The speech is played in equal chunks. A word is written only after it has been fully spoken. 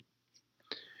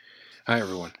Hi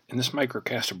everyone. In this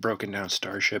microcast of Broken Down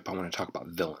Starship, I want to talk about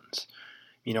villains.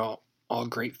 You know, all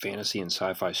great fantasy and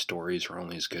sci-fi stories are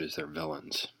only as good as their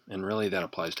villains, and really that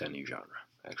applies to any genre,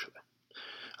 actually.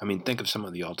 I mean, think of some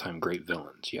of the all-time great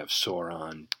villains. You have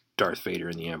Sauron, Darth Vader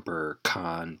and the Emperor,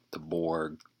 Khan, the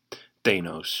Borg,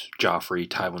 Thanos, Joffrey,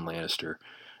 Tywin Lannister.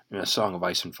 A Song of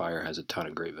Ice and Fire has a ton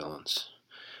of great villains.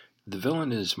 The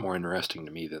villain is more interesting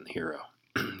to me than the hero.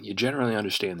 You generally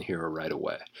understand the hero right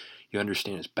away. You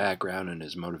understand his background and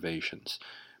his motivations.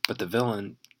 But the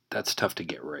villain, that's tough to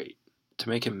get right. To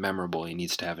make him memorable, he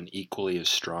needs to have an equally as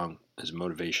strong as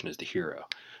motivation as the hero,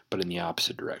 but in the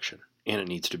opposite direction. And it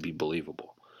needs to be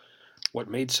believable. What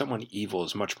made someone evil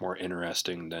is much more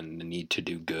interesting than the need to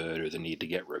do good or the need to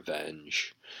get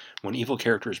revenge. When evil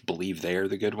characters believe they are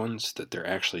the good ones, that they're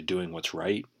actually doing what's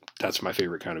right, that's my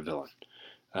favorite kind of villain.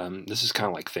 This is kind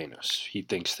of like Thanos. He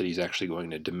thinks that he's actually going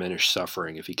to diminish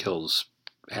suffering if he kills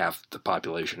half the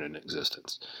population in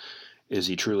existence. Is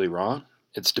he truly wrong?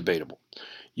 It's debatable.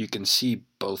 You can see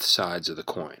both sides of the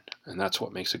coin, and that's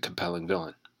what makes a compelling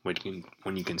villain, when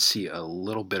you can see a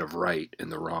little bit of right in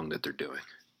the wrong that they're doing.